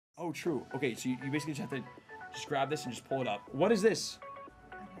so true. Okay, so you basically just have to just grab this and just pull it up. What is this?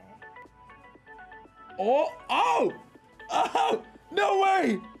 Oh, oh, oh, no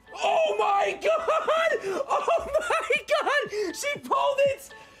way. Oh my God. Oh my God. She pulled it.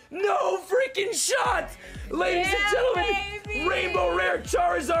 No freaking shot. Ladies and gentlemen, baby. Rainbow Rare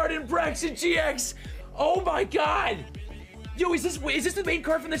Charizard and Braxton GX. Oh my God. Yo, is this the main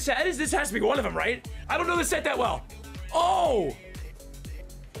card from the set? This has to be one of them, right? I don't know the set that well. Oh.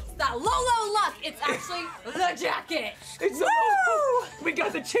 It's not low luck. It's actually the jacket. It's the low. We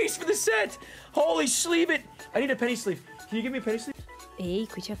got the chase for the set. Holy sleeve it. I need a penny sleeve. Can you give me a penny sleeve? Ehi,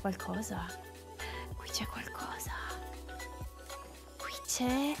 qui c'è qualcosa. Qui c'è qualcosa. Qui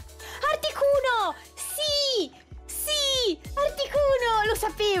c'è... Articuno! Sì! Sì! Articuno! Lo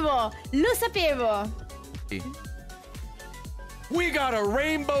sapevo! Lo sapevo! We got a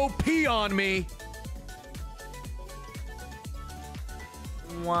rainbow pea on me.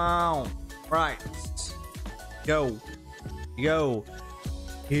 Wow. Right. Go. Go.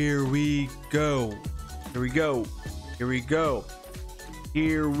 Here we go. Here we go. Here we go.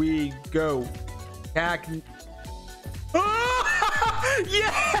 Here we go.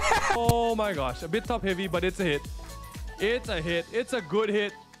 Yeah! Oh my gosh, a bit top heavy, but it's a hit. It's a hit. It's a good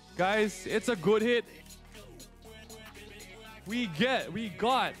hit. Guys, it's a good hit. We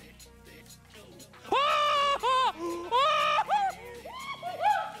got.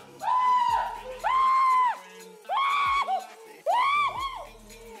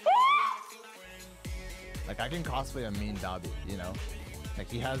 Like, I can cosplay a mean Dobby, you know? Like,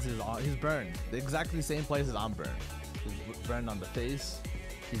 he has he's burned. The exactly same places I'm burned. He's burned on the face.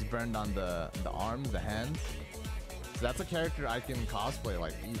 He's burned on the arms, the hands. So that's a character I can cosplay,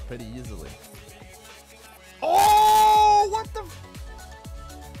 like, pretty easily. Oh, what the?